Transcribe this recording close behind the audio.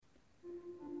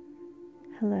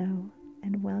Hello,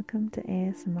 and welcome to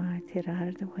ASMR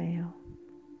Tirar de Huevo.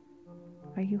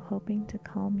 Are you hoping to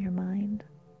calm your mind,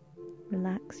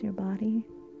 relax your body,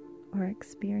 or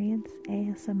experience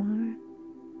ASMR?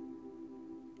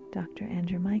 Dr.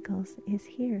 Andrew Michaels is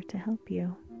here to help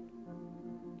you.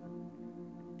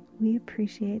 We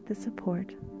appreciate the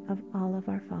support of all of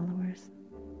our followers.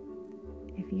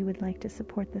 If you would like to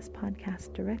support this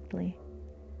podcast directly,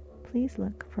 please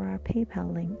look for our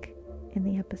PayPal link in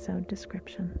the episode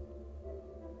description.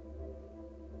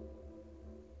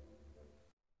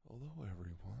 Hello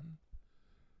everyone.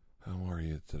 How are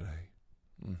you today?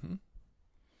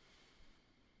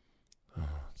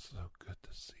 Oh, it's so good to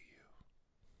see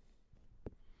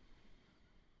you.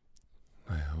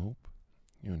 I hope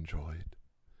you enjoyed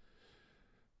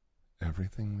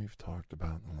everything we've talked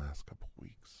about in the last couple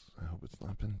weeks. I hope it's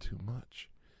not been too much.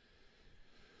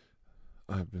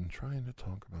 I've been trying to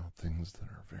talk about things that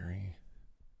are very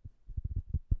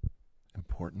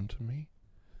important to me,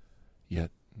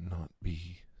 yet not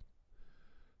be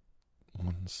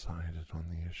one-sided on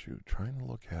the issue. Trying to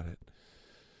look at it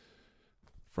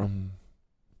from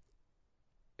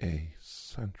a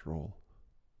central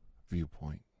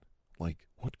viewpoint. Like,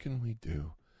 what can we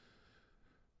do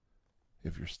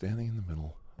if you're standing in the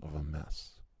middle of a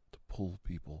mess to pull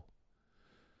people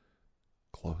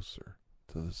closer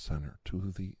to the center,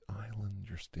 to the island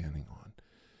you're standing on?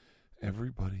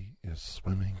 Everybody is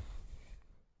swimming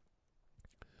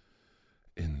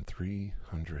in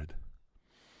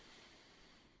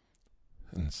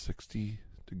 360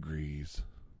 degrees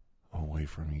away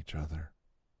from each other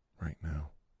right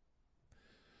now.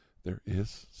 There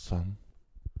is some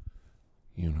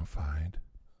unified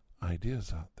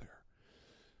ideas out there.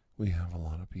 We have a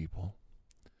lot of people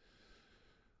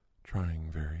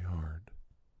trying very hard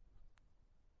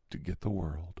to get the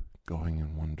world going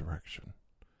in one direction.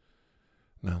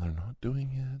 Now, they're not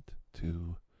doing it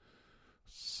to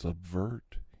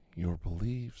subvert your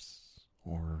beliefs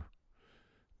or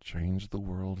change the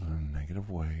world in a negative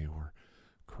way or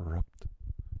corrupt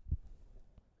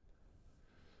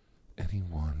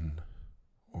anyone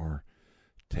or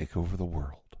take over the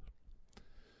world.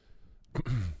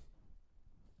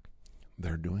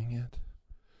 They're doing it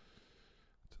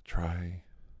to try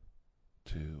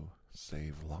to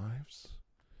save lives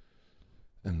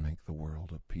and make the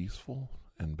world a peaceful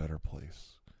and better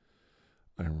place.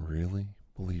 I really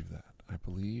believe that. I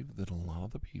believe that a lot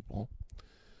of the people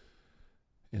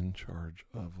in charge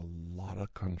of a lot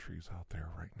of countries out there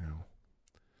right now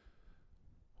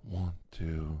want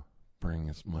to bring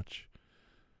as much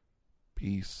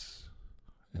peace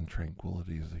and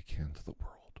tranquility as they can to the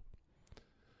world.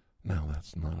 Now,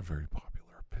 that's not a very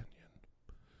popular opinion,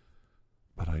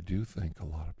 but I do think a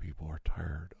lot of people are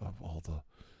tired of all the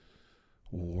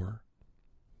war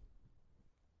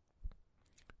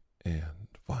and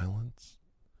violence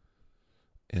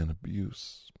and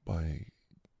abuse by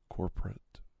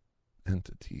corporate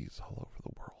entities all over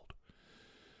the world.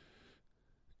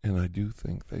 And I do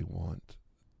think they want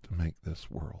to make this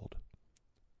world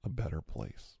a better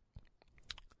place.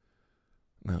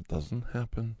 Now, it doesn't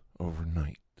happen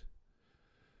overnight.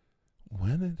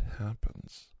 When it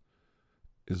happens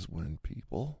is when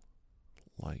people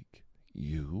like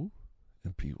you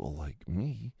and people like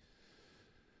me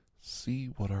see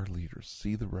what our leaders,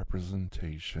 see the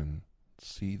representation,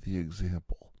 see the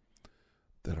example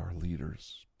that our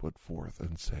leaders put forth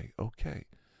and say, okay,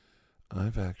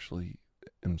 I've actually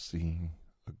am seeing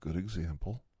a good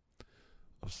example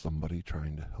of somebody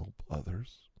trying to help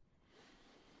others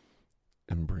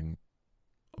and bring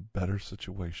a better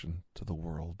situation to the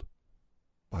world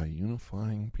by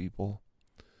unifying people,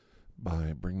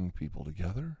 by bringing people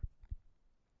together,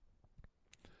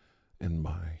 and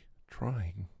by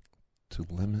trying to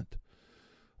limit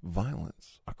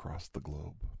violence across the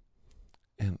globe.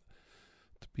 And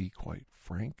to be quite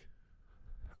frank,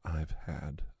 I've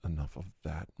had enough of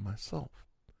that myself.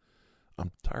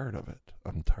 I'm tired of it.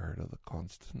 I'm tired of the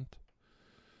constant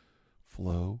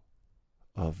flow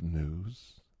of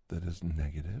news that is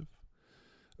negative.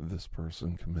 This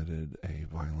person committed a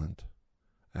violent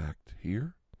act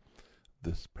here.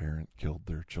 This parent killed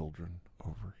their children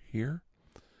over here.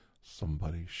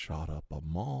 Somebody shot up a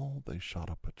mall. They shot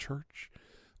up a church.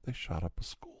 They shot up a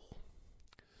school.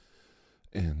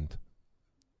 And,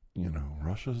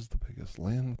 Russia's the biggest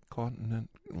land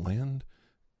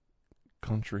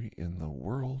country in the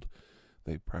world.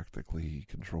 They practically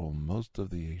control most of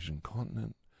the Asian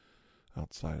continent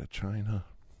outside of China.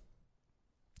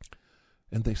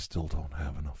 And they still don't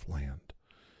have enough land.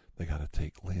 They got to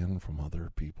take land from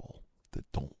other people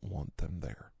that don't want them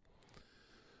there.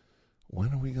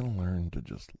 When are we going to learn to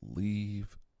just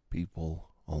leave people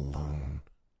alone.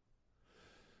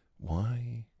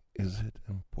 Why is it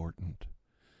important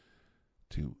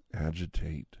to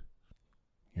agitate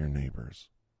your neighbors?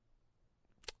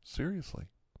 Seriously.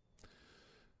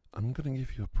 I'm going to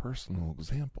give you a personal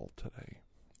example today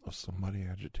of somebody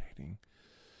agitating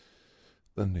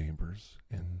the neighbors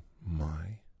in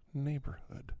my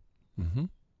neighborhood.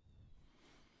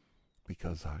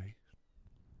 Because I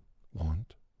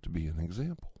want to be an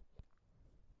example.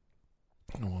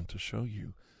 I want to show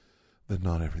you that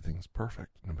not everything's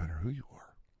perfect, no matter who you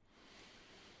are.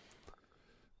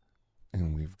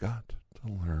 And we've got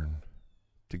to learn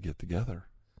to get together.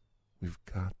 We've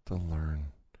got to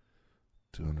learn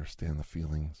to understand the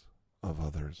feelings of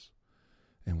others.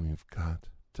 And we've got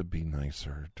to be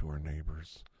nicer to our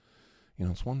neighbors. You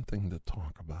know, it's one thing to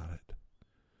talk about it,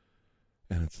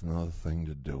 and it's another thing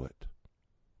to do it.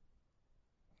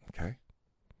 Okay?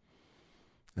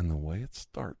 And the way it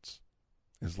starts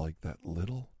is like that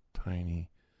little tiny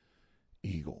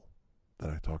eagle that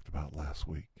I talked about last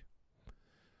week.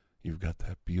 You've got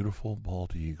that beautiful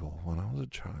bald eagle. When I was a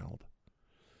child,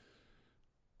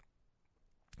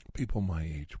 people my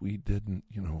age, we didn't,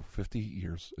 50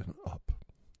 years and up,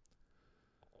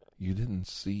 you didn't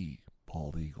see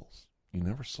bald eagles. You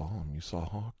never saw them. You saw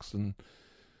hawks and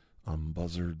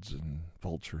buzzards and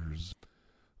vultures,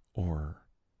 or,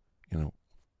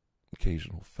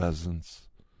 occasional pheasants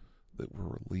that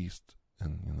were released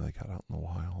and they got out in the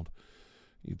wild.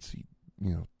 You'd see,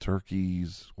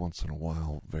 turkeys once in a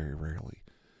while, very rarely.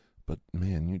 But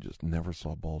man, you just never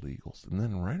saw bald eagles. And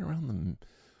then right around the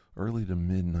early to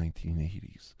mid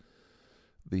 1980s,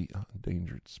 the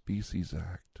Endangered Species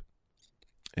Act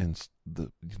and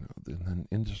and then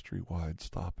industry-wide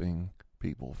stopping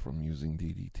people from using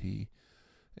DDT,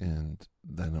 and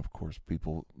then of course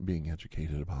people being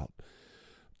educated about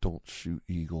don't shoot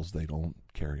eagles, they don't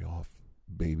carry off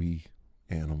baby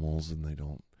animals, and they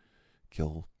don't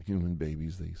kill human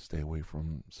babies, they stay away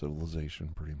from civilization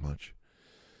pretty much.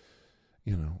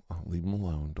 Leave them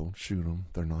alone, don't shoot them,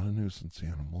 they're not a nuisance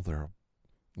animal, they're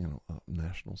a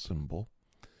national symbol.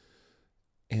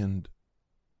 And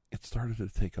it started to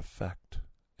take effect,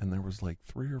 and there was like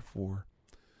 3 or 4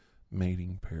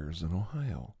 mating pairs in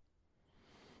Ohio,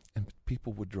 and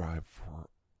people would drive for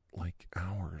like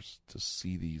hours to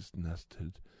see these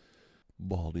nested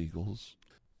bald eagles.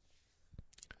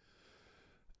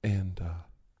 And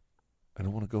I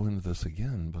don't want to go into this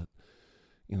again, but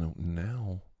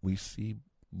now we see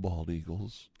bald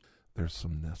eagles. There's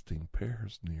some nesting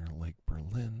pairs near Lake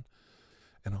Berlin,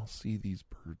 and I'll see these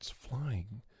birds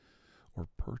flying or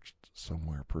perched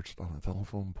somewhere, perched on a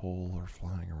telephone pole or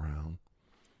flying around.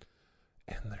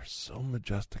 And they're so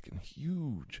majestic and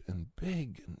huge and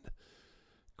big and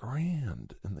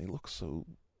grand, and they look so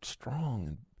strong,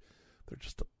 and they're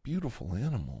just a beautiful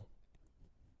animal.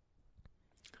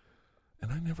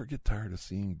 And I never get tired of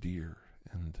seeing deer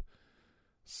and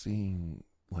seeing,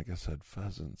 like I said,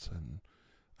 pheasants. And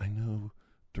I know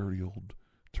dirty old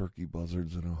turkey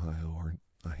buzzards in Ohio aren't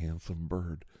a handsome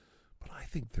bird, but I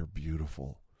think they're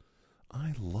beautiful.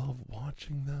 I love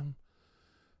watching them.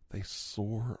 They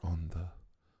soar on the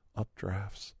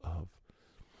updrafts of,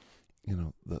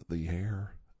 the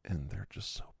air, and they're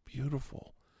just so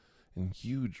beautiful, and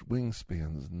huge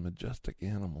wingspans and majestic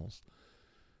animals,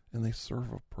 and they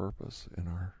serve a purpose in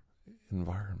our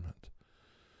environment.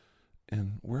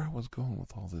 And where I was going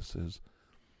with all this is,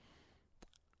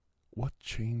 what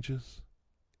changes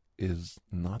is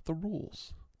not the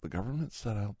rules. The government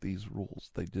set out these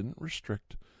rules. They didn't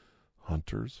restrict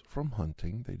hunters from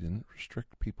hunting. They didn't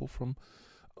restrict people from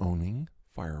owning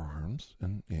firearms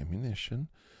and ammunition.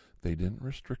 They didn't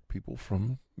restrict people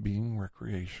from being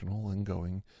recreational and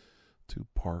going to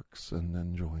parks and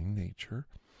enjoying nature.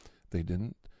 They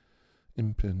didn't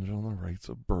impinge on the rights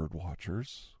of bird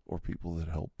watchers or people that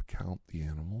help count the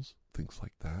animals, things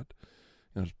like that.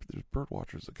 There's bird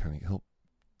watchers that kind of help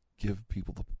give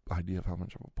people the idea of how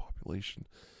much of a population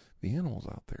the animals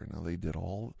out there. Now, they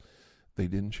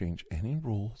didn't change any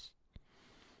rules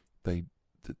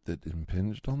that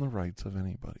impinged on the rights of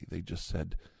anybody. They just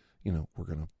said, we're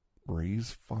going to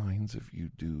raise fines if you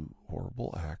do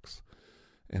horrible acts,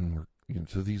 and we're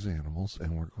to these animals,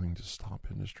 and we're going to stop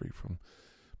industry from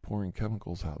pouring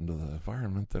chemicals out into the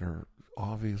environment that are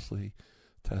obviously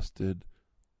tested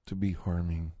to be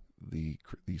harming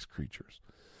these creatures.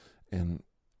 And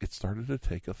it started to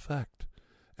take effect.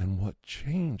 And what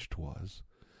changed was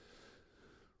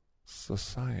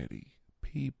society,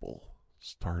 people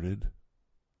started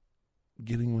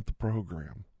getting with the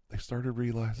program. They started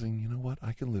realizing,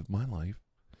 I can live my life.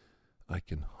 I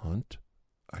can hunt.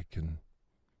 I can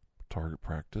target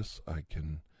practice. I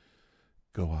can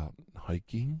go out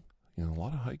hiking. You know, a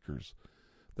lot of hikers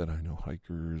that I know,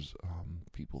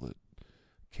 people that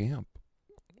camp,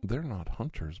 they're not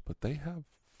hunters, but they have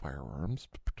firearms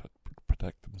to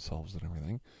protect themselves and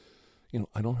everything. You know,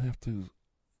 I don't have to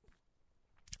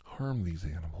harm these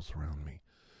animals around me.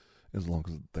 As long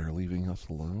as they're leaving us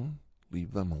alone,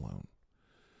 leave them alone.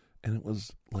 And it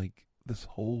was like this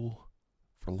whole,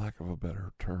 for lack of a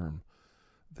better term,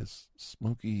 this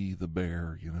Smokey the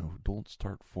Bear, you know, don't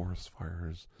start forest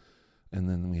fires. And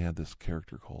then we had this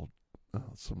character called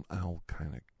some owl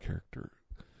kind of character.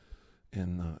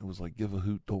 And it was like, give a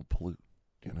hoot, don't pollute,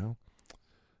 you know?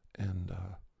 And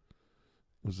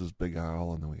it was this big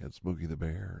owl, and then we had Smokey the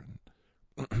Bear.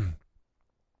 And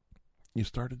you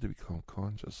started to become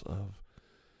conscious of,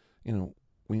 you know,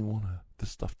 we want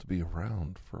this stuff to be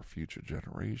around for future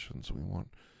generations. We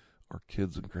want our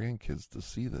kids and grandkids to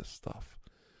see this stuff.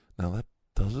 Now, that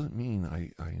doesn't mean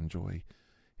I enjoy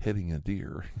hitting a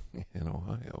deer in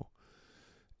Ohio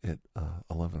at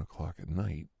 11 o'clock at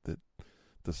night that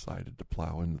decided to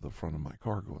plow into the front of my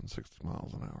car going 60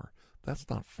 miles an hour. That's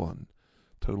not fun.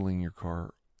 Totaling your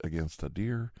car against a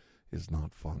deer is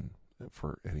not fun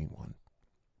for anyone.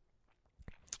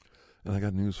 And I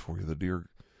got news for you. The deer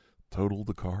totaled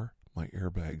the car. My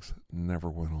airbags never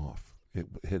went off. It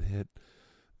hit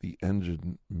the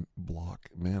engine block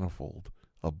manifold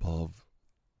above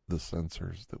the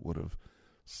sensors that would have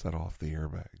set off the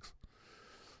airbags.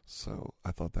 So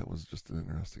I thought that was just an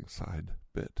interesting side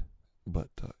bit. But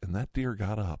and that deer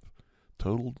got up,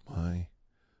 totaled my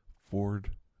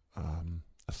Ford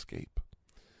Escape.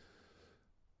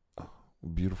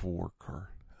 Beautiful work car.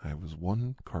 I was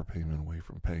one car payment away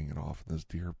from paying it off, and this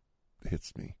deer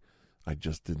hits me. I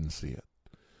just didn't see it.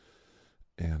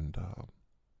 And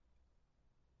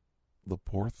the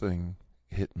poor thing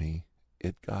hit me.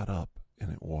 It got up,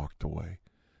 and it walked away.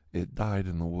 It died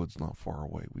in the woods not far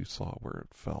away. We saw where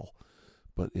it fell.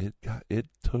 But it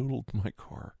totaled my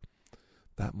car.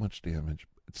 That much damage.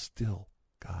 It still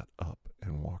got up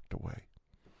and walked away.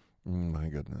 My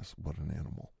goodness, what an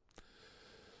animal.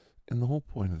 And the whole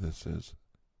point of this is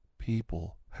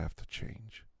people have to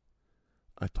change.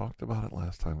 I talked about it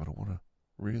last time, but I want to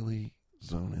really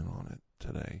zone in on it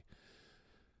today.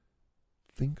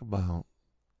 Think about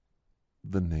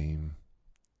the name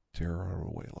Tierra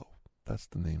Abuelo. That's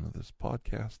the name of this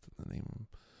podcast and the name of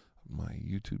my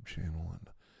YouTube channel. And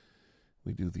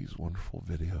we do these wonderful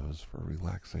videos for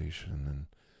relaxation. And,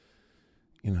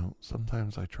 you know,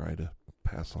 sometimes I try to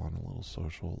pass on a little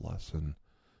social lesson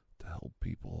to help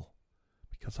people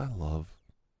because I love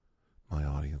my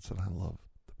audience and I love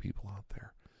the people out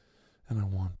there. And I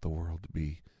want the world to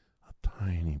be a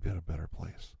tiny bit a better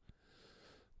place.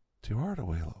 Tierra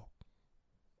Abuelo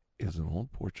is an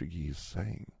old Portuguese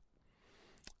saying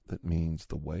that means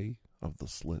the way of the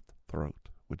slit throat,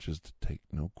 which is to take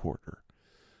no quarter.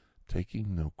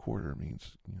 Taking no quarter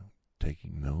means, you know,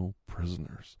 taking no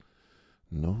prisoners,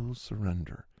 no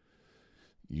surrender.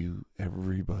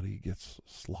 Everybody gets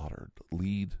slaughtered.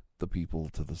 Lead the people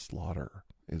to the slaughter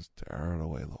is Tierra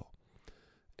Abuelo.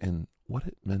 And what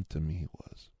it meant to me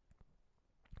was,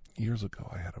 years ago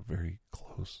I had a very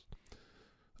close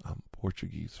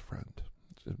Portuguese friend.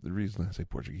 The reason I say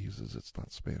Portuguese is it's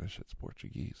not Spanish, it's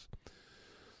Portuguese.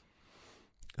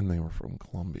 And they were from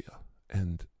Colombia.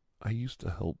 And I used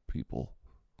to help people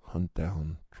hunt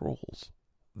down trolls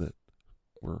that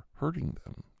were hurting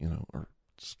them, you know, or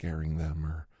scaring them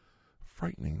or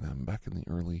frightening them back in the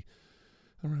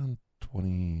around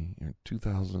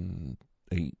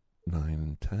 2008, 9,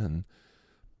 and 10.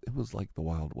 It was like the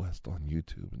Wild West on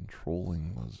YouTube, and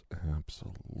trolling was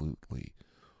absolutely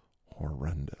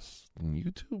horrendous. And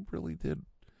YouTube really did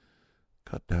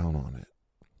cut down on it.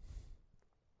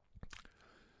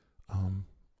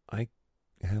 I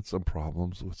had some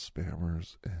problems with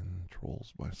spammers and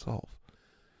trolls myself,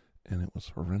 and it was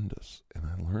horrendous. And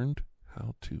I learned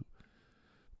how to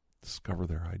discover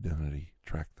their identity,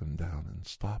 track them down, and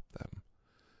stop them.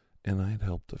 And I had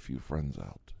helped a few friends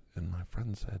out, and my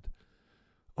friend said,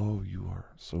 "Oh, you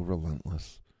are so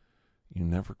relentless. You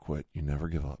never quit, you never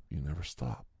give up, you never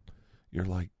stop. You're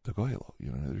like Degoilo,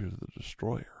 you know, you're the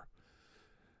destroyer."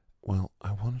 Well,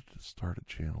 I wanted to start a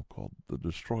channel called The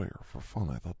Destroyer for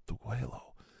fun. I thought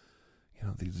Degoilo, you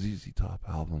know, the ZZ Top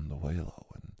album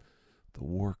Degoilo, and the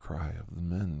war cry of the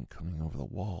men coming over the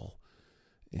wall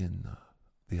in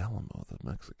the Alamo, the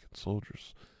Mexican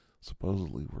soldiers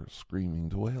supposedly were screaming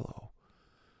Degoilo,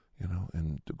 you know,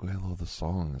 and Degoilo the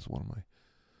song is one of my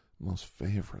most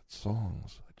favorite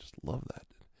songs. I just love that.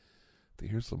 To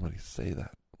hear somebody say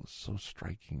that was so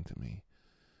striking to me.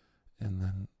 And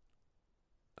then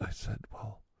I said,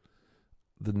 well,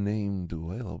 the name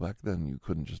Duelo, back then you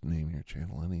couldn't just name your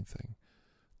channel anything.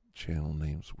 Channel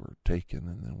names were taken,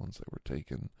 and then once they were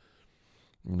taken,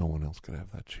 no one else could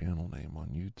have that channel name on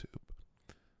YouTube.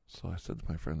 So I said to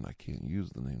my friend, I can't use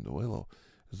the name Duelo.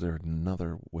 Is there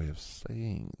another way of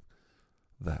saying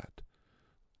that?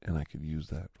 And I could use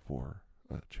that for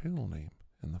a channel name.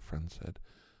 And the friend said,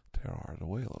 Terra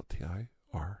Duelo, T-I-R-A-R-A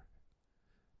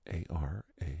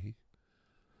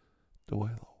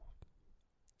Duelo.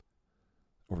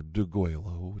 Or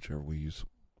Duguelo, whichever way you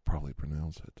probably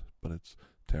pronounce it. But it's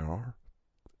Terra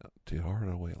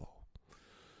Duelo.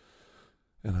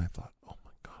 And I thought, oh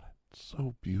my God, it's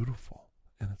so beautiful.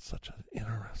 And it's such an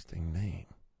interesting name.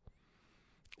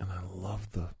 And I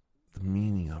love the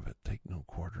meaning of it. Take no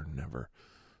quarter, never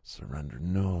surrender.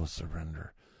 No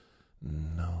surrender,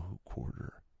 no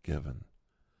quarter given.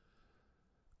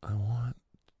 I want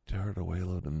Terra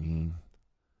Duelo to mean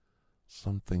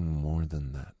something more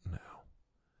than that now.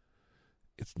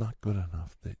 It's not good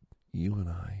enough that you and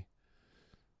I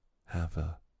have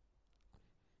a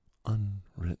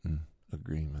unwritten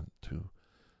agreement to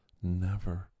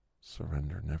never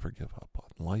surrender, never give up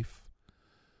on life,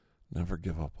 never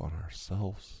give up on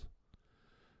ourselves,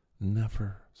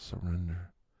 never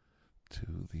surrender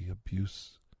to the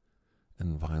abuse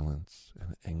and violence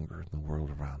and anger in the world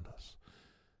around us.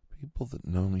 People that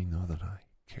know me know that I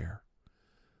care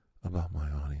about my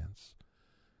audience,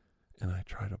 and I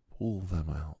try to pull them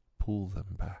out, pull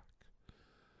them back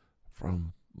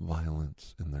from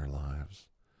violence in their lives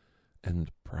and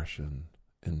depression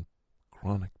and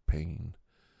chronic pain.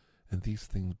 And these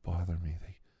things bother me.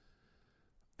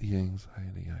 The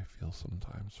anxiety I feel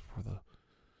sometimes for the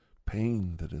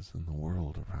pain that is in the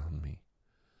world around me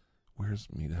wears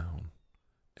me down.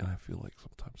 And I feel like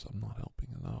sometimes I'm not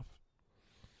helping enough.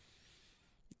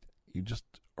 You just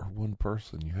are one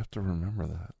person. You have to remember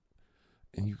that.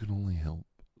 And you can only help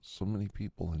so many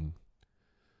people. And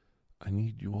I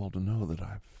need you all to know that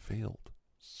I've failed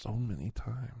so many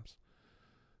times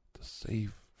to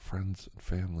save friends and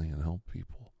family and help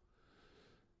people.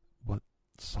 But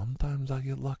sometimes I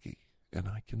get lucky and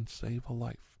I can save a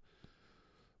life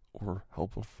or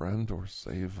help a friend or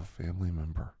save a family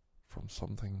member from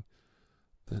something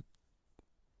that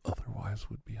otherwise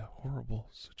would be a horrible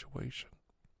situation.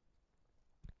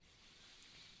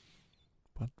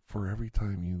 But for every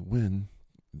time you win,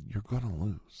 you're going to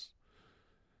lose.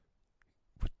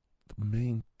 But the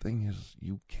main thing is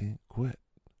you can't quit.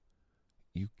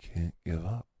 You can't give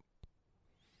up.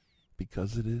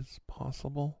 Because it is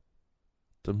possible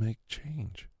to make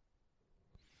change.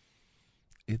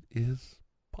 It is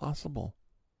possible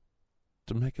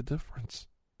to make a difference.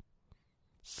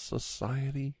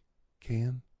 Society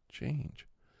can change.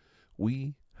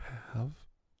 We have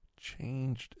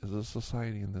changed as a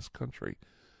society in this country.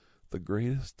 The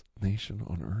greatest nation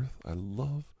on earth. I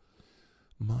love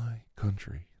my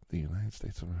country, the United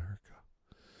States of America.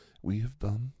 We have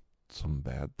done some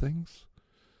bad things.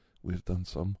 We've done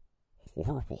some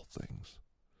horrible things.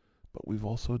 But we've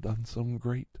also done some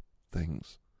great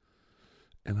things.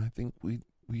 And I think we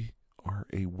are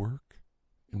a work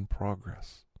in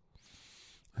progress.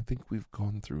 I think we've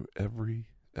gone through every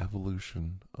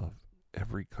evolution of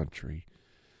every country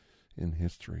in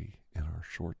history in our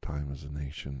short time as a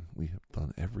nation. We have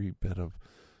done every bit of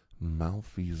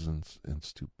malfeasance and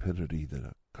stupidity that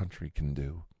a country can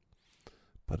do.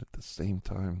 But at the same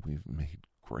time, we've made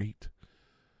great,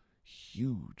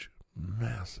 huge,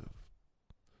 massive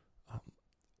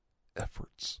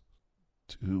efforts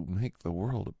to make the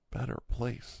world a better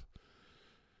place.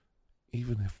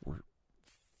 Even if we're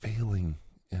failing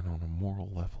and on a moral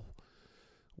level,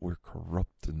 we're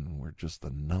corrupt and we're just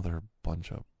another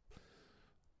bunch of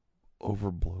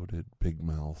overbloated big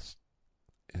mouths,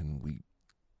 and we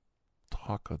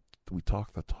talk the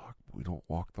talk, but we don't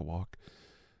walk the walk.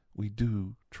 We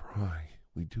do try,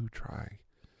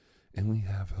 and we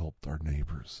have helped our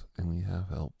neighbors, and we have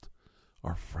helped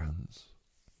our friends.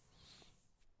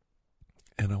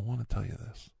 And I want to tell you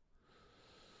this.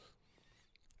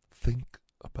 Think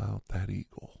about that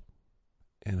eagle.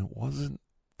 And it wasn't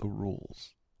the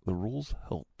rules. The rules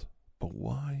helped. But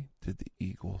why did the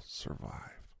eagle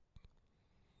survive?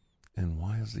 And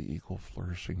why is the eagle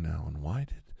flourishing now? And why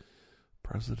did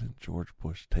President George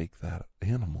Bush take that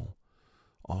animal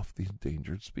off the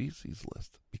endangered species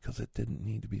list? Because it didn't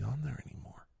need to be on there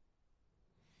anymore.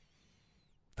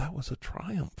 That was a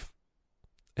triumph.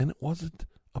 And it wasn't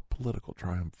a political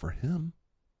triumph for him.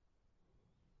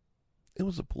 It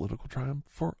was a political triumph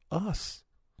for us.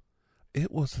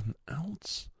 It was an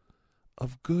ounce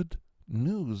of good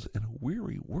news in a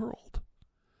weary world.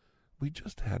 We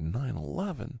just had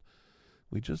 9/11.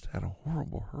 We just had a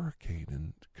horrible hurricane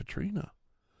in Katrina.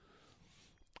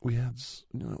 We had,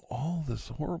 all this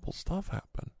horrible stuff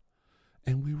happen.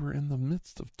 And we were in the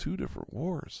midst of 2 different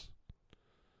wars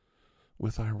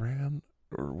with Iraq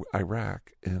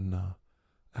and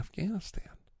Afghanistan.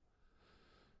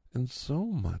 And so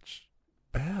much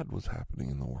bad was happening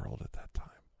in the world at that time.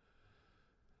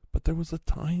 But there was a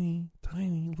tiny,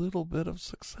 tiny little bit of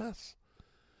success.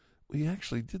 We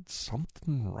actually did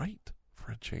something right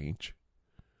for a change.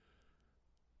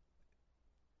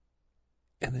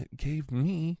 And it gave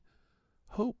me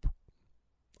hope.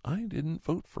 I didn't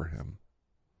vote for him.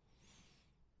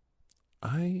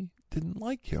 I didn't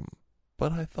like him,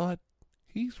 but I thought,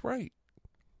 he's right.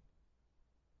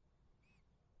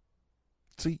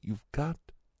 See, you've got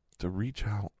to reach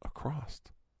out across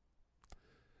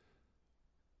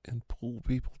and pull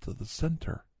people to the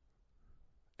center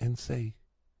and say,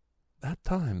 that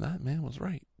time, that man was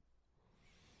right.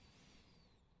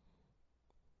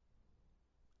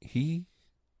 He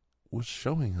was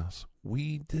showing us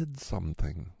we did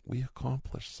something. We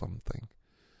accomplished something.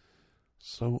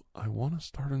 So I want to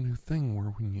start a new thing where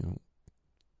when you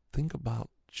think about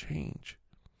change,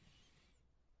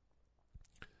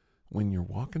 when you're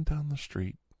walking down the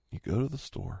street, you go to the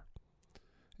store,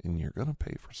 and you're going to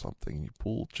pay for something, and you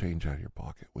pull change out of your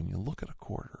pocket. When you look at a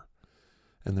quarter,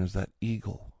 and there's that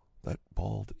eagle, that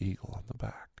bald eagle on the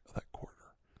back of that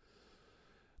quarter.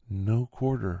 No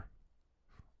quarter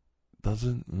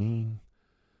doesn't mean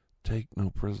take no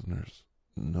prisoners,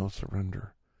 no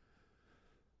surrender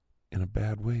in a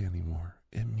bad way anymore.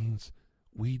 It means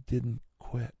we didn't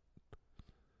quit.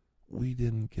 We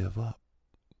didn't give up.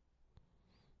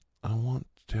 I want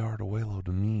Tearduelo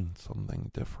to mean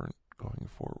something different going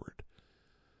forward.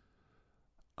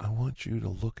 I want you to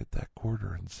look at that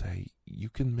quarter and say, you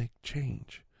can make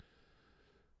change.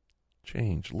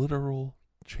 Change, literal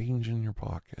change in your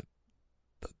pocket.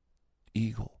 The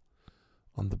eagle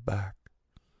on the back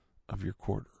of your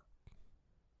quarter.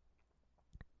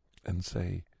 And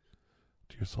say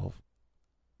to yourself,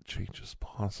 change is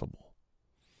possible.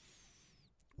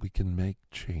 We can make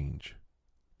change.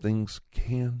 Things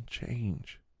can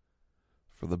change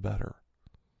for the better.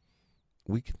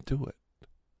 We can do it.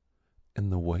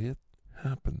 And the way it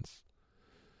happens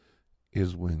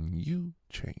is when you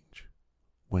change,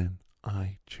 when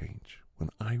I change, when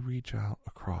I reach out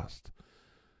across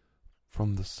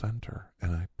from the center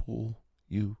and I pull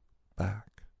you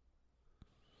back.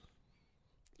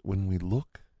 When we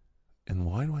look, and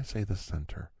why do I say the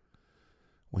center?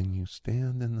 When you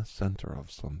stand in the center of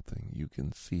something, you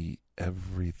can see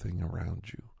everything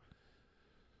around you.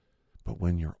 But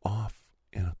when you're off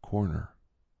in a corner,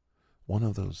 one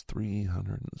of those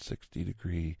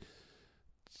 360-degree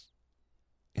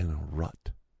in a rut,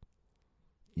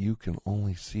 you can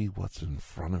only see what's in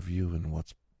front of you and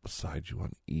what's beside you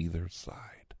on either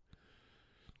side.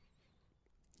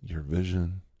 Your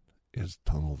vision is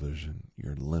tunnel vision.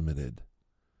 You're limited.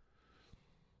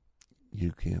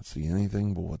 You can't see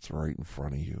anything but what's right in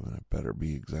front of you, and it better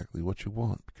be exactly what you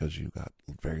want because you got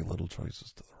very little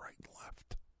choices to the right and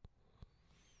left.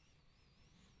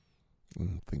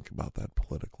 And think about that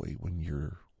politically. When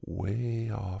you're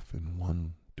way off in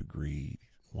 1 degree,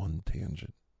 1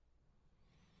 tangent,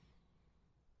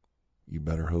 you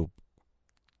better hope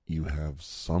you have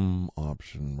some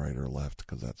option right or left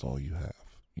because that's all you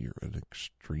have. You're in an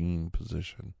extreme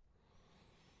position.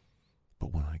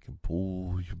 But when I can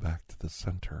pull you back to the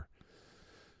center,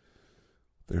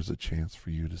 there's a chance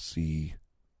for you to see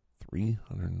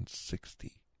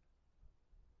 360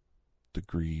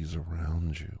 degrees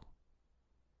around you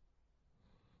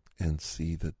and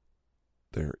see that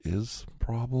there is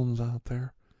problems out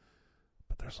there,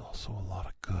 but there's also a lot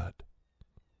of good.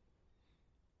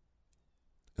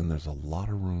 And there's a lot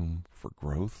of room for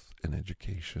growth and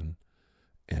education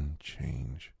and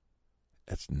change.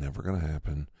 It's never going to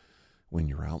happen when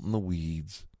you're out in the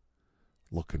weeds,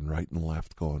 looking right and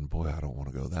left, going, boy, I don't want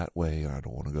to go that way, and I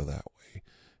don't want to go that way.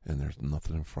 And there's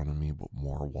nothing in front of me but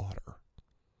more water.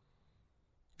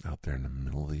 Out there in the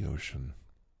middle of the ocean.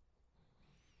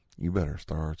 You better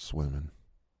start swimming.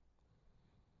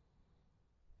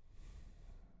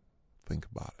 Think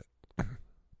about it.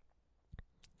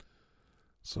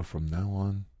 So from now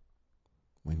on,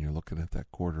 when you're looking at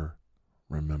that quarter,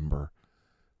 remember,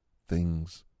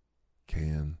 things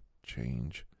can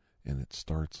change, and it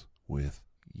starts with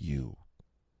you.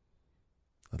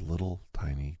 A little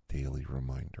tiny daily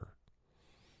reminder.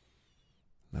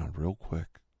 Now, real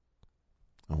quick,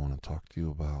 I want to talk to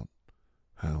you about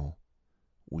how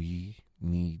we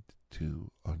need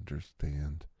to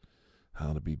understand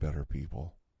how to be better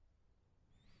people.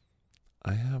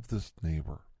 I have this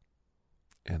neighbor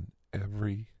And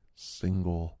every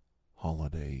single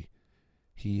holiday,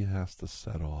 he has to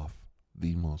set off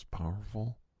the most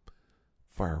powerful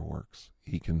fireworks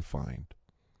he can find.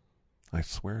 I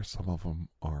swear some of them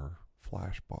are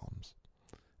flash bombs.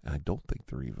 And I don't think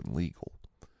they're even legal.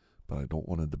 But I don't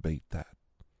want to debate that.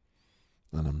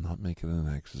 And I'm not making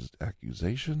an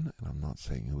accusation, and I'm not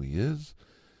saying who he is.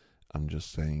 I'm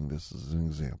just saying this is an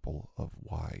example of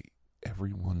why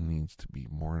everyone needs to be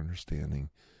more understanding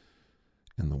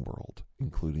in the world,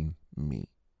 including me.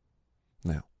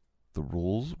 Now, the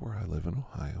rules where I live in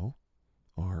Ohio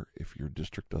are if your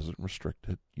district doesn't restrict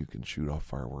it, you can shoot off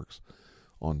fireworks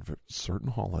on certain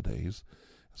holidays,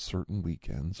 certain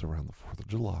weekends around the 4th of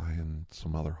July and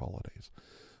some other holidays.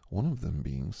 One of them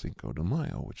being Cinco de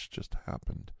Mayo, which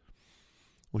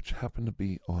happened to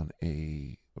be on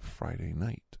a Friday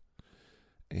night.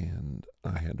 And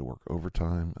I had to work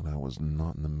overtime, and I was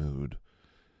not in the mood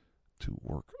to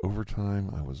work overtime.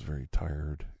 I was very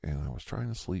tired, and I was trying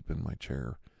to sleep in my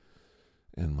chair.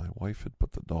 And my wife had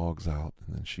put the dogs out,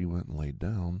 and then she went and laid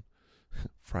down.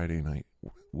 Friday night,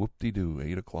 whoop-de-doo,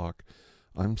 8 o'clock.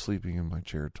 I'm sleeping in my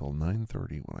chair till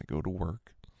 9:30 when I go to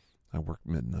work. I work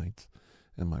midnights,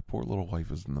 and my poor little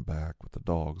wife is in the back with the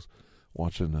dogs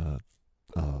watching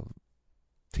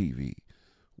TV.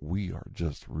 We are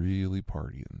just really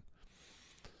partying.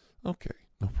 Okay,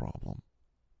 no problem.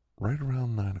 Right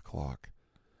around 9 o'clock,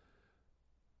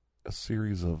 a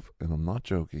series of, and I'm not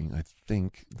joking, I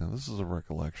think, now this is a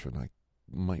recollection, I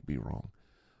might be wrong,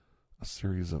 a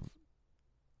series of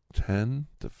 10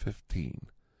 to 15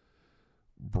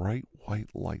 bright white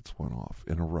lights went off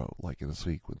in a row, like in a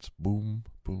sequence. Boom,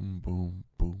 boom, boom,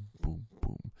 boom, boom,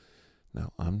 boom.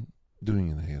 Now, I'm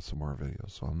doing an ASMR video,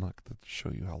 so I'm not going to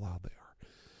show you how loud they are.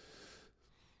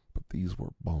 But these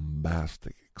were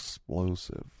bombastic,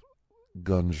 explosive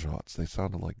gunshots. They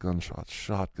sounded like gunshots,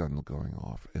 shotguns going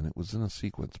off, and it was in a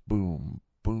sequence. Boom,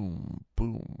 boom,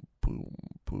 boom, boom,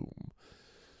 boom.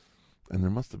 And there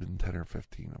must have been 10 or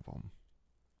 15 of them.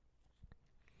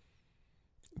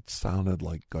 It sounded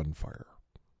like gunfire.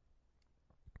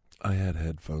 I had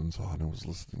headphones on and was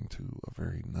listening to a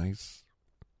very nice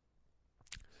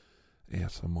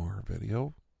ASMR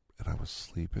video, and I was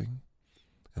sleeping,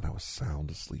 and I was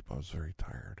sound asleep. I was very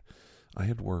tired. I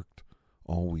had worked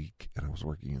all week, and I was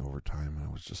working overtime, and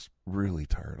I was just really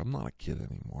tired. I'm not a kid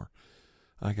anymore.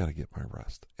 I got to get my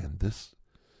rest. And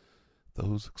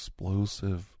those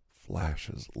explosive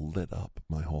flashes lit up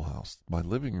my whole house. My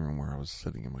living room, where I was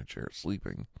sitting in my chair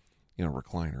sleeping,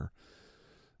 recliner,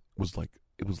 was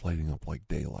lighting up like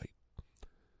daylight.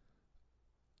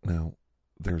 Now,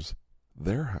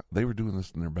 they were doing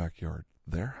this in their backyard.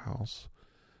 Their house,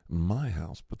 my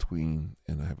house,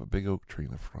 and I have a big oak tree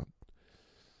in the front.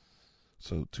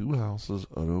 So 2 houses,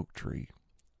 an oak tree.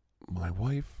 My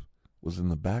wife was in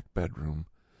the back bedroom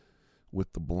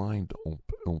with the blind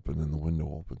open and the window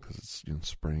open, because it's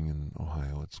spring in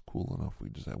Ohio. It's cool enough. We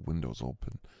just have windows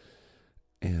open.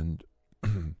 And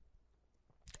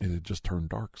it had just turned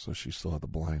dark, so she still had the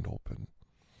blind open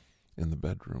in the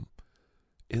bedroom.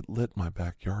 It lit my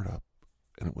backyard up,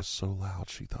 and it was so loud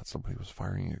she thought somebody was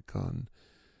firing a gun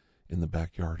in the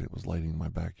backyard. It was lighting my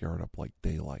backyard up like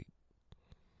daylight.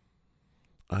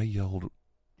 I yelled,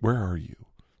 "Where are you?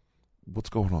 What's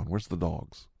going on? Where's the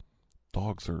dogs?"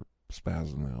 Dogs are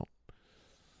spazzing out.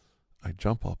 I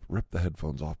jump up, rip the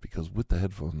headphones off, because with the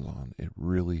headphones on, it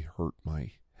really hurt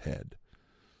my head.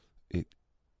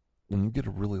 When you get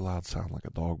a really loud sound like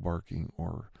a dog barking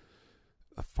or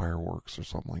a fireworks or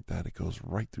something like that, it goes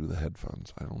right through the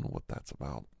headphones. I don't know what that's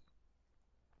about.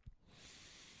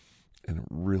 And it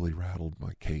really rattled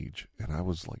my cage, and I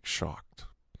was like shocked.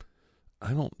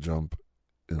 I don't jump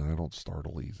and I don't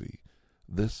startle easy.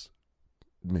 This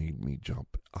made me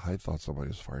jump. I thought somebody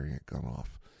was firing a gun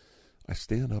off. I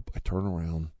stand up, I turn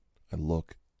around, I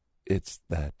look. It's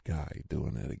that guy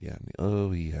doing it again.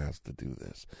 Oh, he has to do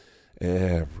this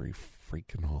every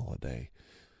freaking holiday.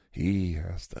 He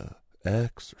has to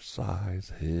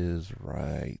exercise his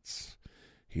rights.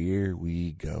 Here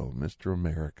we go, Mr.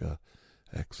 America,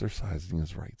 exercising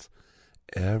his rights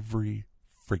every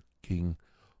freaking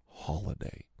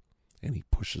holiday. And he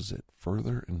pushes it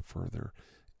further and further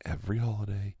every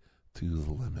holiday to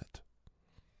the limit.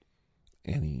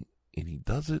 And he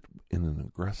does it in an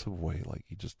aggressive way, like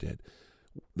he just did.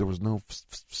 There was no,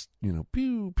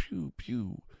 pew, pew,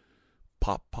 pew,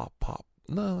 pop, pop, pop.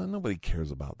 No, nobody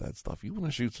cares about that stuff. You want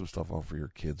to shoot some stuff off for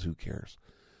your kids, who cares?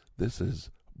 This is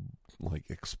like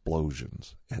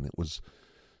explosions. And it was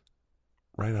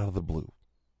right out of the blue.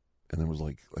 And there was,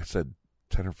 like I said,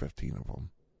 10 or 15 of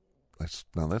them.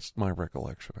 Now that's my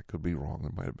recollection. I could be wrong.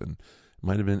 It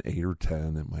might have been 8 or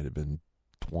 10. It might have been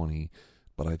 20,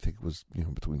 but I think it was,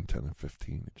 between 10 and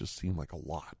 15. It just seemed like a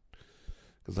lot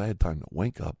because I had time to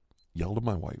wake up, yell to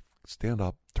my wife, stand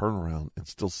up, turn around, and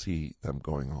still see them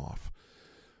going off.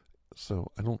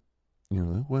 So I don't,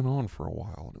 it went on for a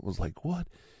while, and it was like, what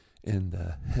in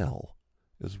the hell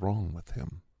is wrong with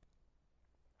him?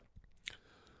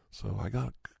 So I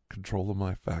got control of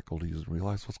my faculties and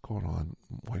realized what's going on.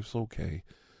 Wife's okay.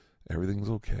 Everything's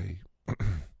okay.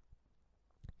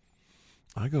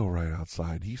 I go right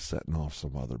outside. He's setting off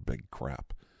some other big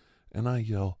crap. And I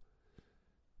yell,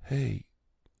 "Hey,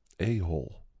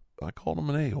 a-hole." I called him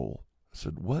an a-hole. I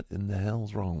said, "What in the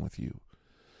hell's wrong with you?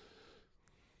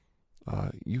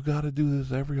 You got to do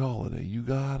this every holiday. You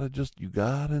got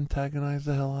to antagonize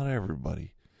the hell out of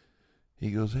everybody."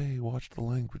 He goes, "Hey, watch the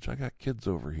language. I got kids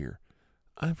over here."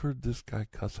 I've heard this guy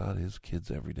cuss out his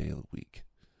kids every day of the week.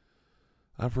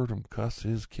 I've heard him cuss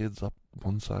his kids up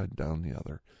one side, down the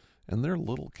other. And they're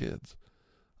little kids.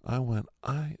 I'm not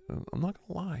going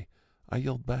to lie. I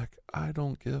yelled back, "I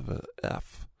don't give a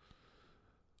F.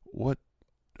 What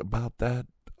about that?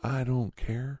 I don't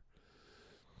care.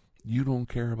 You don't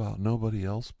care about nobody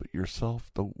else but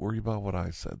yourself. Don't worry about what I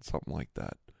said." Something like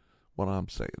that. What I'm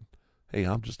saying. Hey,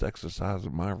 I'm just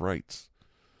exercising my rights.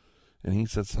 And he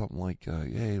said something like,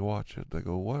 "Hey, watch it." I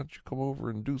go, "Why don't you come over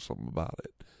and do something about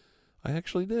it?" I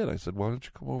actually did. I said, "Why don't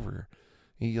you come over here?"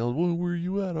 He yelled, "Well, where are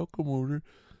you at? I'll come over."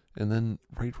 And then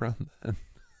right around then,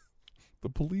 the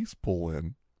police pull in.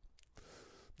 And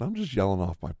I'm just yelling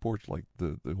off my porch like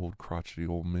the old crotchety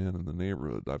old man in the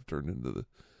neighborhood. I've turned into the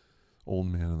old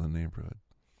man in the neighborhood.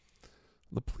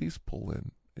 The police pull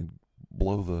in and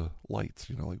blow the lights,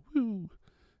 like, woo.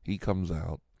 He comes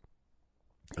out.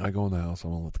 I go in the house.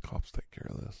 I'm going to let the cops take care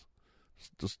of this.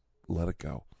 Just let it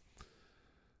go.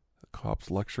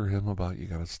 Cops lecture him about you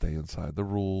got to stay inside the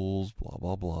rules, blah,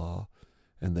 blah, blah,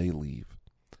 and they leave.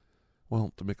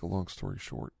 Well, to make a long story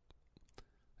short,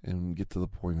 and get to the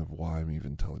point of why I'm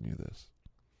even telling you this,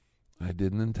 I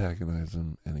didn't antagonize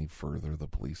him any further. The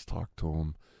police talked to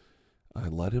him. I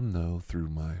let him know through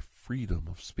my freedom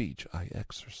of speech, I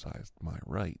exercised my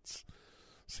rights.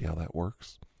 See how that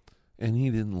works? And he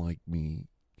didn't like me,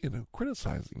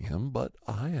 criticizing him, but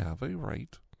I have a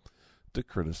right to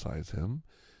criticize him.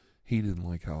 He didn't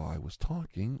like how I was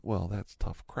talking. Well, that's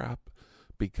tough crap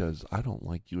because I don't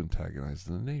like you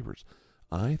antagonizing the neighbors.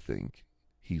 I think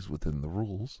he's within the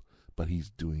rules, but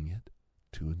he's doing it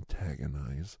to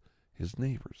antagonize his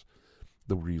neighbors.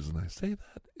 The reason I say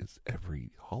that is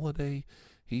every holiday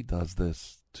he does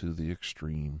this to the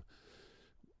extreme.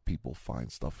 People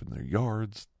find stuff in their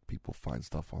yards. People find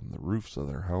stuff on the roofs of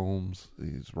their homes,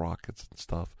 these rockets and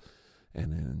stuff,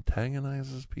 and it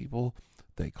antagonizes people.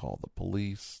 They call the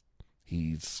police.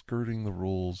 He's skirting the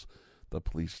rules. The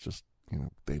police just,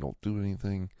 they don't do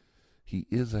anything. He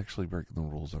is actually breaking the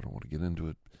rules. I don't want to get into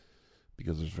it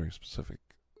because there's very specific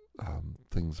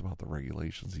things about the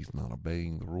regulations. He's not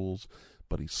obeying the rules,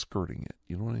 but he's skirting it.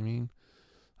 You know what I mean?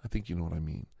 I think you know what I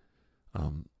mean.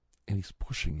 And he's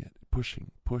pushing it,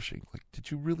 pushing. Like, did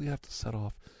you really have to set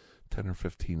off 10 or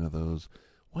 15 of those?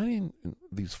 Why didn't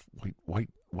these white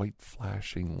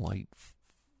flashing light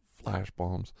flash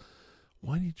bombs?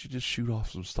 Why didn't you just shoot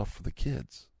off some stuff for the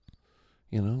kids?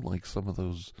 Like some of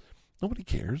those. Nobody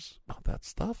cares about that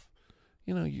stuff.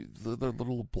 They're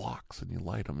little blocks and you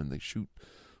light them and they shoot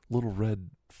little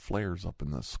red flares up in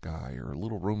the sky or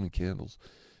little Roman candles.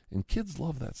 And kids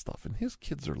love that stuff. And his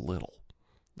kids are little.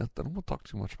 I don't want to talk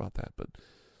too much about that, but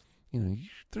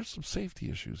there's some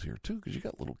safety issues here too because you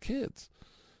got little kids.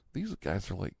 These guys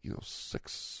are like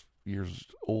 6 years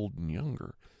old and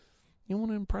younger. You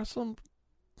want to impress them?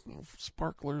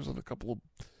 Sparklers and a couple of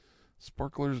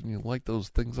sparklers, and you light those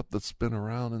things up that spin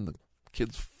around, and the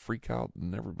kids freak out,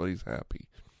 and everybody's happy,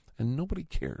 and nobody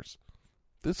cares.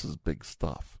 This is big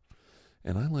stuff,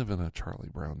 and I live in a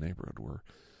Charlie Brown neighborhood where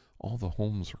all the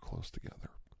homes are close together.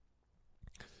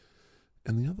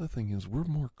 And the other thing is, we're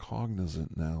more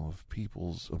cognizant now of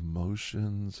people's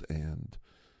emotions, and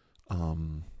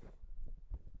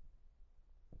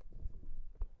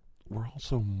we're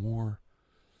also more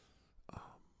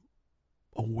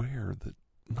aware that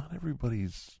not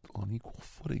everybody's on equal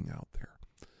footing out there.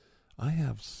 I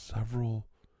have several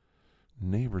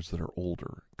neighbors that are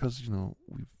older because,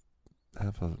 we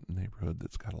have a neighborhood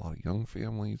that's got a lot of young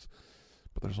families,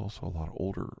 but there's also a lot of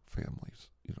older families,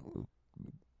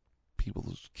 people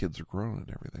whose kids are grown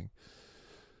and everything.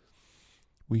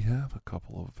 We have a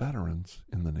couple of veterans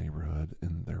in the neighborhood,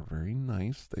 and they're very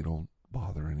nice. They don't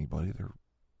bother anybody. They're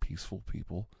peaceful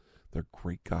people. They're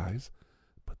great guys,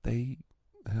 but they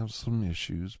have some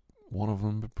issues. One of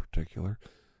them in particular,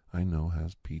 I know,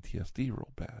 has PTSD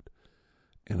real bad.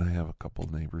 And I have a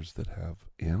couple neighbors that have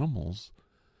animals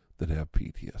that have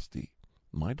PTSD.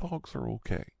 My dogs are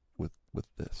okay with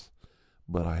this.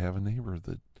 But I have a neighbor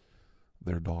that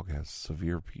their dog has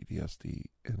severe PTSD,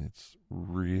 and it's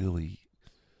really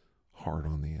hard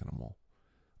on the animal.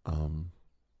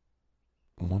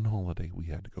 One holiday we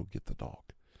had to go get the dog.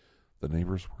 The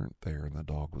neighbors weren't there, and the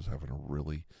dog was having a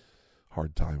really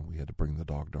hard time. We had to bring the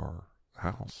dog to our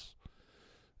house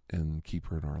and keep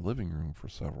her in our living room for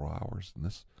several hours. And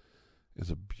this is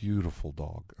a beautiful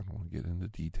dog. I don't want to get into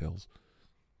details.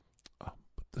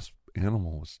 But this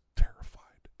animal was terrified.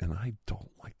 And I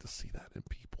don't like to see that in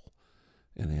people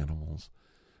and animals.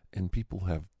 And people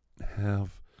have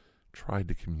tried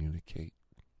to communicate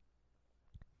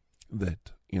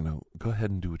that, go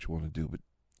ahead and do what you want to do, but,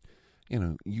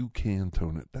 you can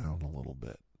tone it down a little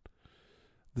bit.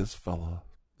 This fella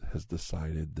has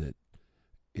decided that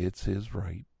it's his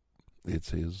right.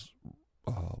 It's his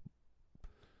right.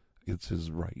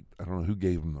 I don't know who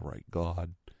gave him the right.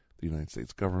 God, the United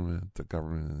States government, the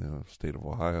government in the state of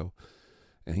Ohio,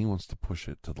 and he wants to push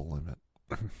it to the limit.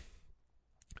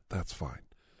 That's fine.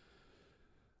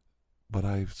 But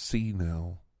I see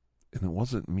now, and it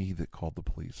wasn't me that called the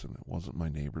police, and it wasn't my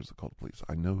neighbors that called the police.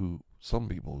 I know some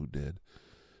people who did.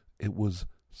 It was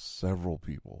several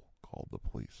people called the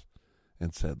police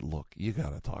and said, look, you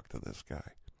got to talk to this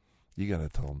guy. You got to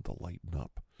tell him to lighten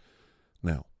up.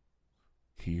 Now,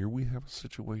 here we have a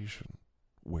situation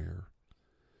where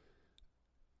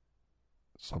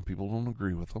some people don't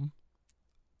agree with him.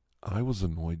 I was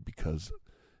annoyed because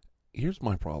here's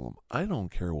my problem. I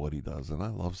don't care what he does, and I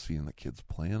love seeing the kids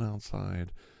playing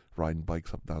outside, riding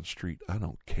bikes up down the street. I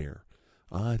don't care.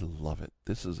 I love it.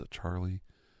 This is a Charlie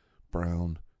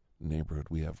Brown neighborhood.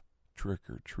 We have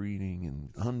trick-or-treating and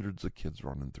hundreds of kids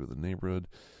running through the neighborhood.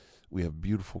 We have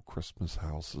beautiful Christmas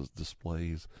houses,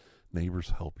 displays.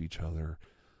 Neighbors help each other.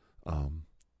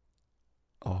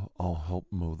 I'll help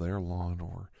mow their lawn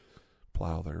or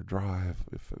plow their drive.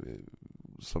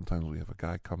 Sometimes we have a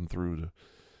guy come through to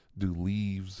do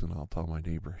leaves, and I'll tell my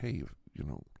neighbor, hey,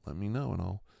 let me know, and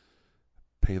I'll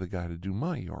pay the guy to do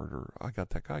my yard, or I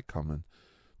got that guy coming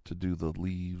to do the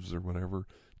leaves or whatever.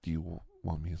 Do you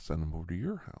want me to send him over to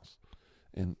your house?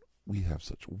 And we have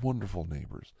such wonderful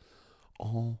neighbors.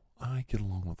 I get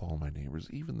along with all my neighbors,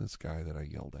 even this guy that I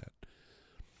yelled at.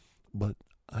 But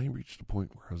I reached a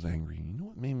point where I was angry. You know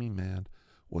what made me mad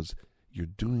was you're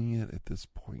doing it at this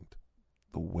point.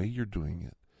 The way you're doing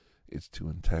it is to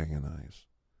antagonize.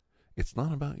 It's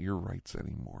not about your rights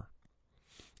anymore.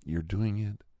 You're doing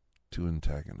it to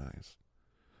antagonize.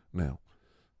 Now,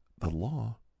 the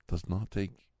law does not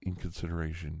take in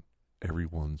consideration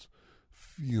everyone's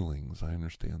feelings. I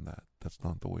understand that. That's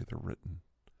not the way they're written.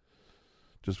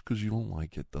 Just because you don't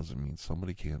like it doesn't mean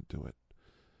somebody can't do it.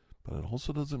 But it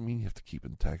also doesn't mean you have to keep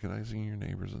antagonizing your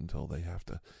neighbors until they have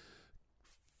to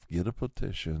get a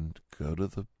petition, go to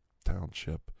the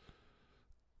township,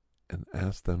 and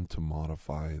ask them to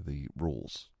modify the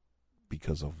rules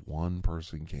because of one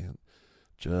person can't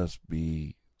just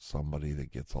be somebody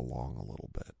that gets along a little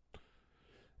bit.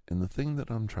 And the thing that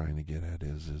I'm trying to get at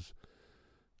is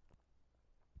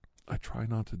I try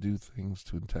not to do things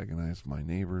to antagonize my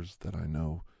neighbors that I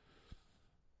know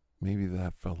maybe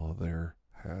that fellow there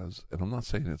has. And I'm not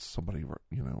saying it's somebody,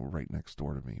 right next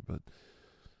door to me, but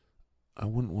I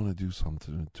wouldn't want to do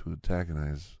something to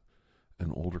antagonize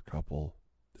an older couple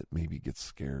that maybe gets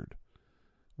scared.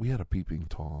 We had a peeping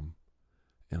Tom,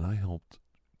 and I helped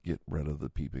get rid of the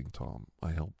peeping Tom.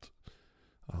 I helped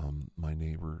my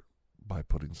neighbor by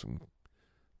putting some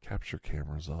capture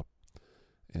cameras up,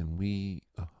 and we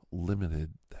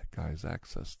limited that guy's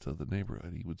access to the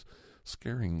neighborhood. He was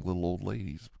scaring little old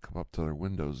ladies, come up to their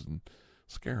windows and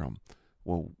scare them.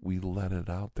 Well, we let it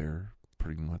out there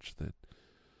pretty much that,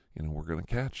 we're going to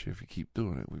catch you if you keep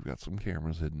doing it. We've got some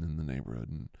cameras hidden in the neighborhood,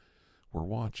 and we're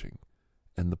watching.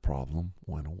 And the problem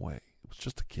went away. It was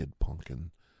just a kid punking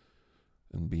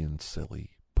and being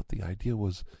silly. But the idea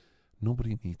was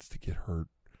nobody needs to get hurt.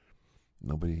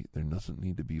 There doesn't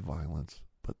need to be violence.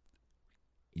 But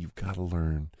you've got to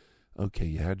learn, okay,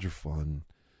 you had your fun.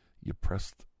 You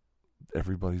pressed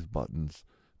everybody's buttons.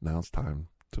 Now it's time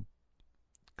to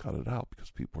cut it out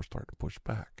because people are starting to push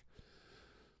back.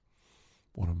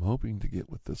 What I'm hoping to get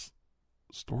with this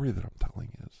story that I'm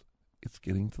telling is it's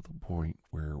getting to the point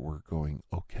where we're going,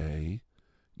 okay,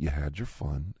 you had your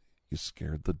fun. You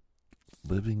scared the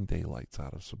living daylights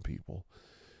out of some people.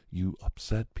 You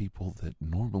upset people that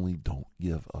normally don't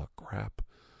give a crap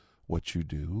what you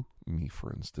do, me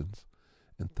for instance.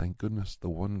 And thank goodness the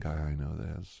one guy I know that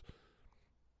has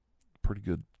a pretty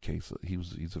good case,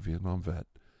 he's a Vietnam vet.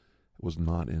 was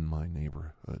not in my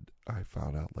neighborhood. I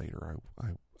found out later.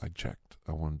 I checked.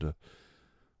 I wanted to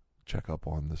check up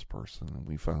on this person, and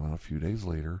we found out a few days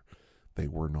later they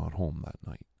were not home that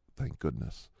night. Thank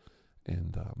goodness.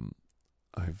 And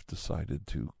I've decided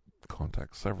to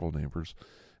contact several neighbors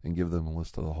and give them a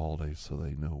list of the holidays so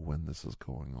they know when this is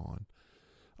going on.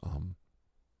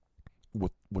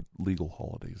 What legal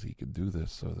holidays he can do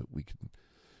this, so that we can,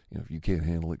 if you can't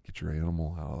handle it, get your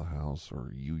animal out of the house,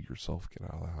 or you yourself get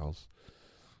out of the house,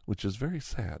 which is very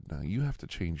sad. Now you have to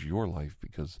change your life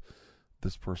because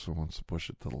this person wants to push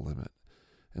it to the limit.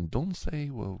 And don't say,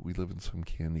 well, we live in some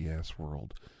candy-ass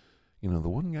world. The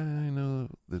one guy I know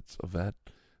that's a vet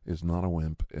is not a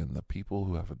wimp, and the people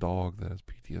who have a dog that has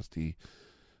PTSD,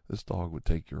 this dog would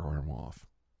take your arm off.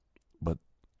 But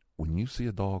when you see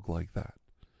a dog like that,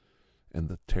 and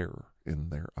the terror in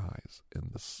their eyes,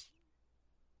 and the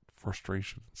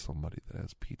frustration in somebody that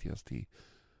has PTSD,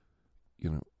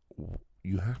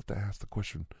 you have to ask the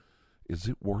question, is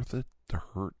it worth it to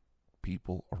hurt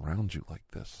people around you like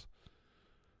this?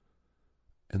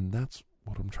 And that's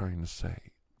what I'm trying to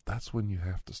say. That's when you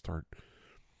have to start,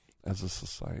 as a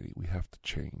society, we have to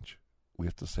change. We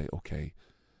have to say, okay,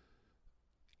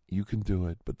 you can do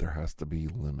it, but there has to be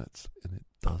limits. And it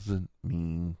doesn't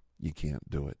mean you can't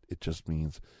do it. It just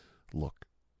means, look,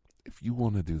 if you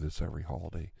want to do this every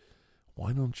holiday,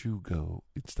 why don't you go,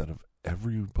 instead of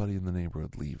everybody in the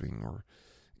neighborhood leaving, or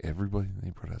everybody in the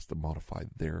neighborhood has to modify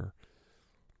their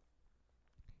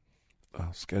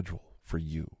schedule for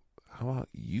you. How about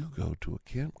you go to a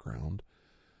campground,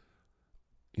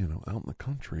 out in the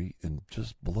country, and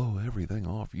just blow everything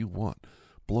off you want.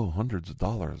 Blow hundreds of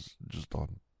dollars just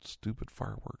on stupid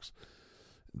fireworks.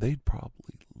 They'd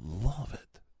probably love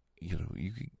it. You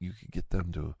could get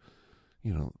them to,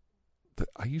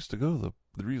 I used to go,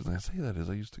 the reason I say that is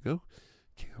I used to go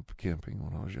camping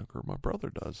when I was younger. My brother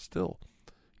does still.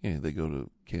 They go to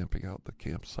camping out the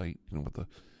campsite, with the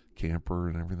camper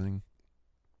and everything.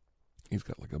 He's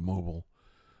got like a mobile,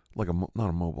 not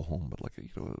a mobile home, but like a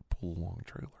pull-along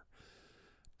trailer.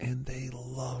 And they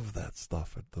love that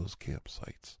stuff at those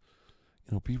campsites.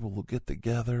 People will get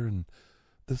together, and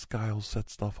this guy will set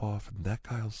stuff off, and that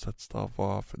guy will set stuff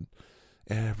off, and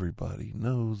everybody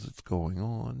knows it's going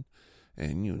on.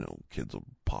 And, kids are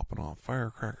popping off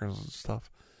firecrackers and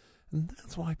stuff. And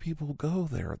that's why people go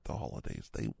there at the holidays.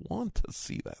 They want to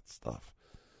see that stuff.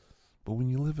 But when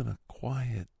you live in a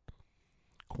quiet,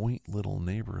 quaint little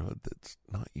neighborhood that's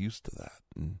not used to that,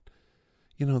 and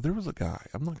there was a guy,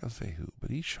 I'm not gonna say who,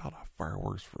 but he shot off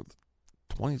fireworks for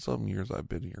the 20-something years I've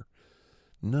been here.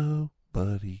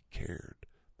 Nobody cared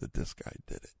that this guy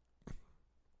did it.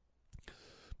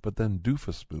 But then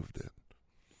Doofus moved in,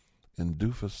 and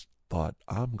Doofus thought,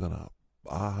 I'm gonna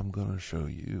show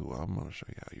you how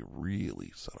you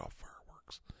really set off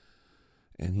fireworks.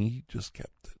 And he just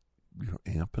kept it,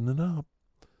 amping it up,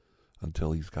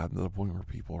 until he's gotten to the point where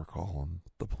people are calling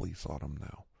the police on him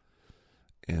now.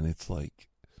 And it's like,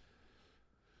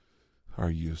 are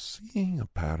you seeing a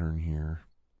pattern here?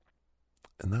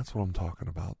 And that's what I'm talking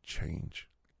about, change.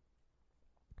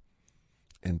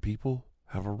 And people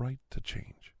have a right to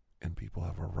change. And people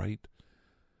have a right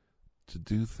to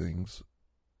do things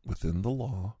within the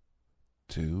law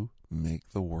to make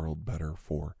the world better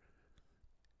for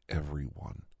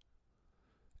everyone.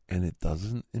 And it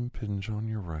doesn't impinge on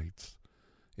your rights.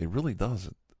 It really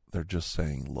doesn't. They're just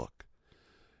saying, look,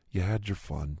 you had your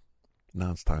fun.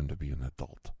 Now it's time to be an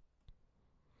adult.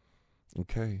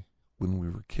 Okay? When we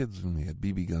were kids and we had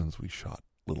BB guns, we shot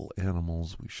little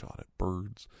animals, we shot at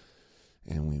birds,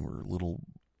 and we were little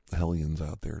hellions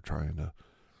out there trying to,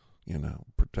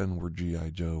 pretend we're G.I.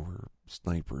 Joe or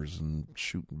snipers and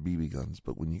shooting BB guns.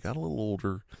 But when you got a little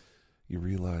older, you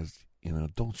realized,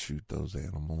 don't shoot those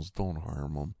animals, don't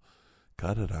harm them,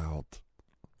 cut it out,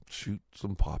 shoot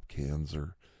some pop cans,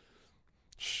 or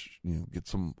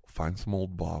find some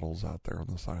old bottles out there on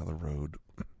the side of the road,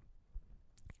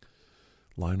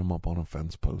 line them up on a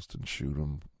fence post and shoot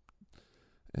them,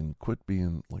 and quit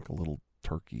being like a little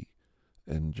turkey,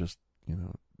 and just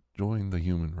join the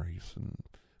human race and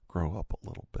grow up a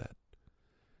little bit.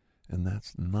 And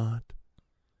that's not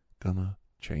gonna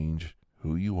change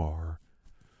who you are.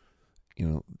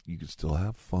 You can still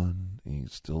have fun, and you can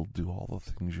still do all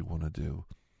the things you want to do.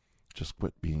 Just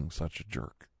quit being such a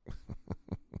jerk.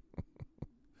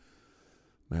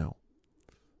 Now,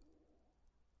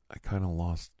 I kind of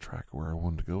lost track of where I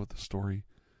wanted to go with the story,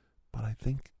 but I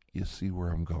think you see where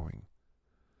I'm going.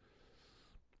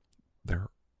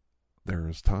 There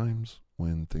is times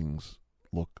when things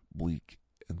look bleak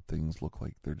and things look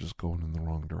like they're just going in the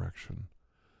wrong direction.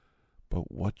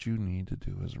 But what you need to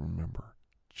do is remember,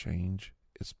 change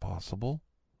is possible.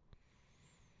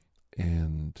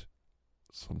 And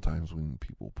sometimes when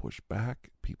people push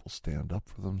back, people stand up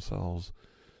for themselves,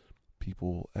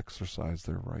 people exercise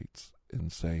their rights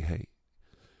and say, hey,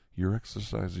 you're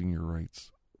exercising your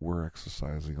rights, we're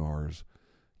exercising ours.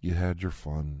 You had your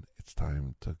fun. It's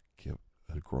time to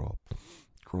grow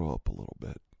up a little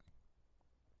bit.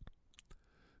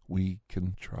 We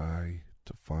can try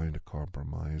to find a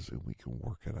compromise and we can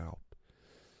work it out.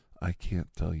 I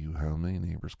can't tell you how many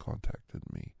neighbors contacted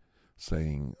me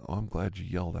saying, oh, I'm glad you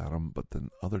yelled at them, but then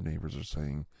other neighbors are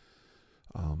saying,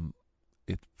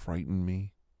 it frightened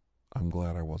me. I'm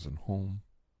glad I wasn't home.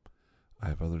 I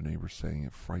have other neighbors saying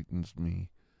it frightens me.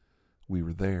 We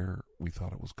were there. We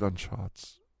thought it was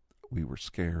gunshots. We were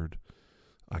scared.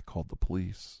 I called the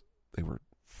police. They were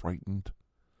frightened.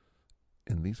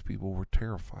 And these people were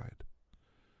terrified.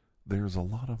 There's a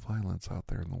lot of violence out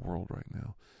there in the world right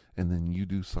now. And then you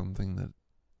do something that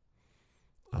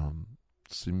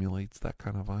simulates that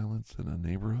kind of violence in a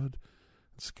neighborhood,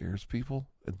 and scares people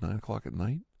at 9 o'clock at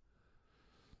night,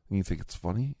 and you think it's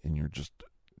funny and you're just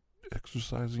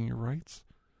exercising your rights.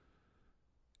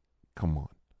 Come on.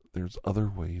 There's other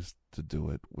ways to do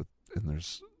it and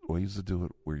there's ways to do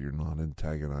it where you're not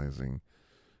antagonizing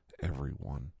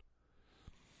everyone.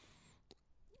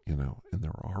 And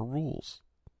there are rules.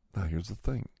 Now here's the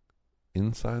thing.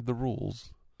 Inside the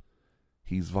rules,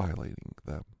 he's violating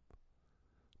them.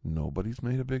 Nobody's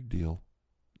made a big deal.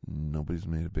 Nobody's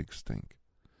made a big stink.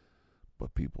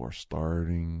 But people are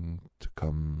starting to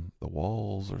the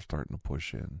walls are starting to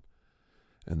push in.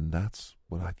 And that's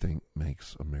what I think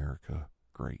makes America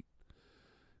great.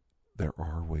 There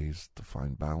are ways to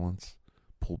find balance,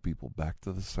 pull people back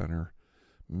to the center.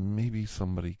 Maybe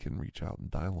somebody can reach out and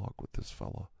dialogue with this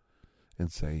fella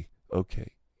and say,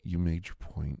 okay, you made your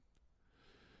point.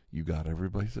 You got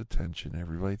everybody's attention.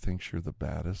 Everybody thinks you're the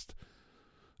baddest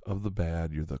of the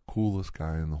bad. You're the coolest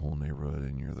guy in the whole neighborhood,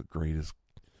 and you're the greatest,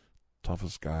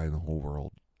 toughest guy in the whole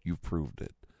world. You've proved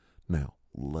it. Now,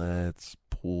 let's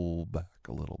pull back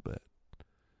a little bit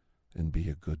and be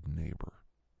a good neighbor.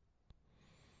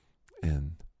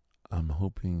 And I'm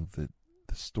hoping that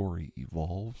the story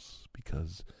evolves,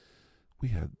 because we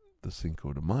had the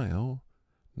Cinco de Mayo.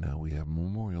 Now we have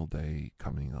Memorial Day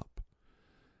coming up.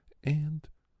 And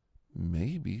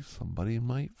maybe somebody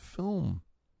might film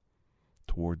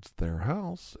towards their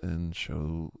house and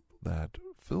show that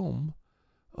film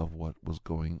of what was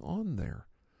going on there.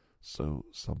 So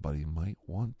somebody might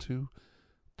want to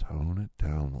tone it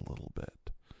down a little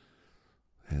bit.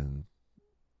 And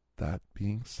that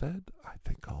being said, I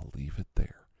think I'll leave it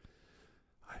there.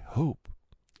 I hope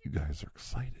you guys are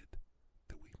excited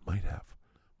that we might have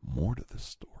more to this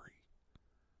story.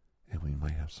 And we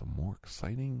might have some more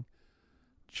exciting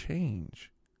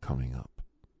change coming up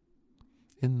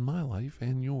in my life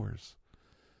and yours.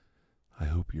 I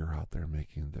hope you're out there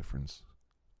making a difference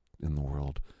in the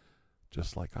world,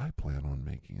 just like I plan on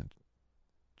making a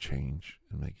change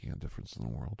and making a difference in the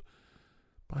world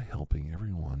by helping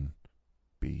everyone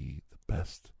be the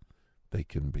best they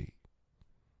can be.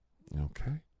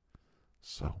 Okay?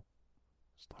 So,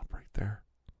 stop right there.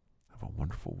 Have a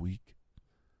wonderful week,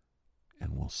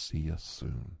 and we'll see you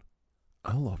soon.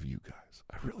 I love you guys.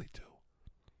 I really do.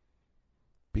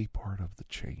 Be part of the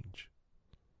change.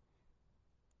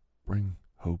 Bring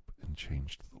hope and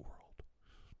change to the world.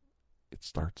 It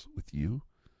starts with you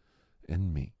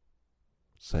and me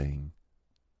saying,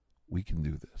 we can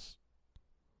do this.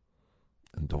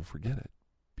 And don't forget it,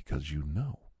 because you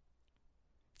know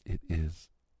it is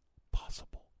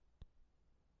possible.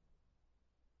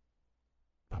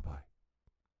 Bye-bye.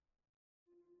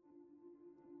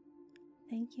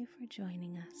 Thank you for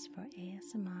joining us for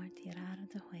ASMR Tirar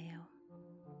de Juego.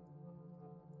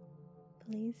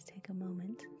 Please take a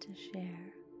moment to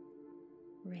share,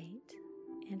 rate,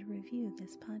 and review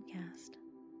this podcast.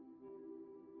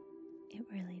 It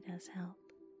really does help.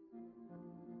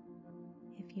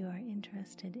 If you are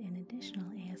interested in additional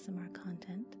ASMR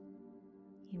content,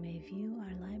 you may view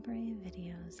our library of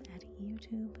videos at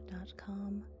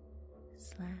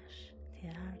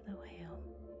youtube.com/tirardejuego.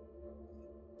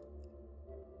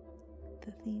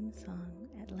 The theme song,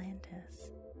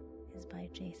 Atlantis, is by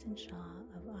Jason Shaw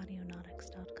of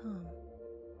audionautics.com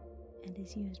and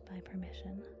is used by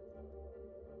permission.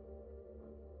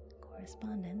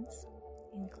 Correspondence,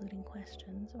 including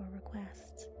questions or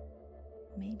requests,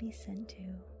 may be sent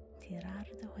to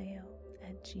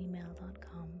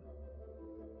tirardejuego@gmail.com.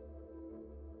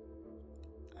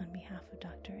 On behalf of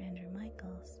Dr. Andrew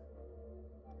Michaels,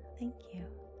 thank you.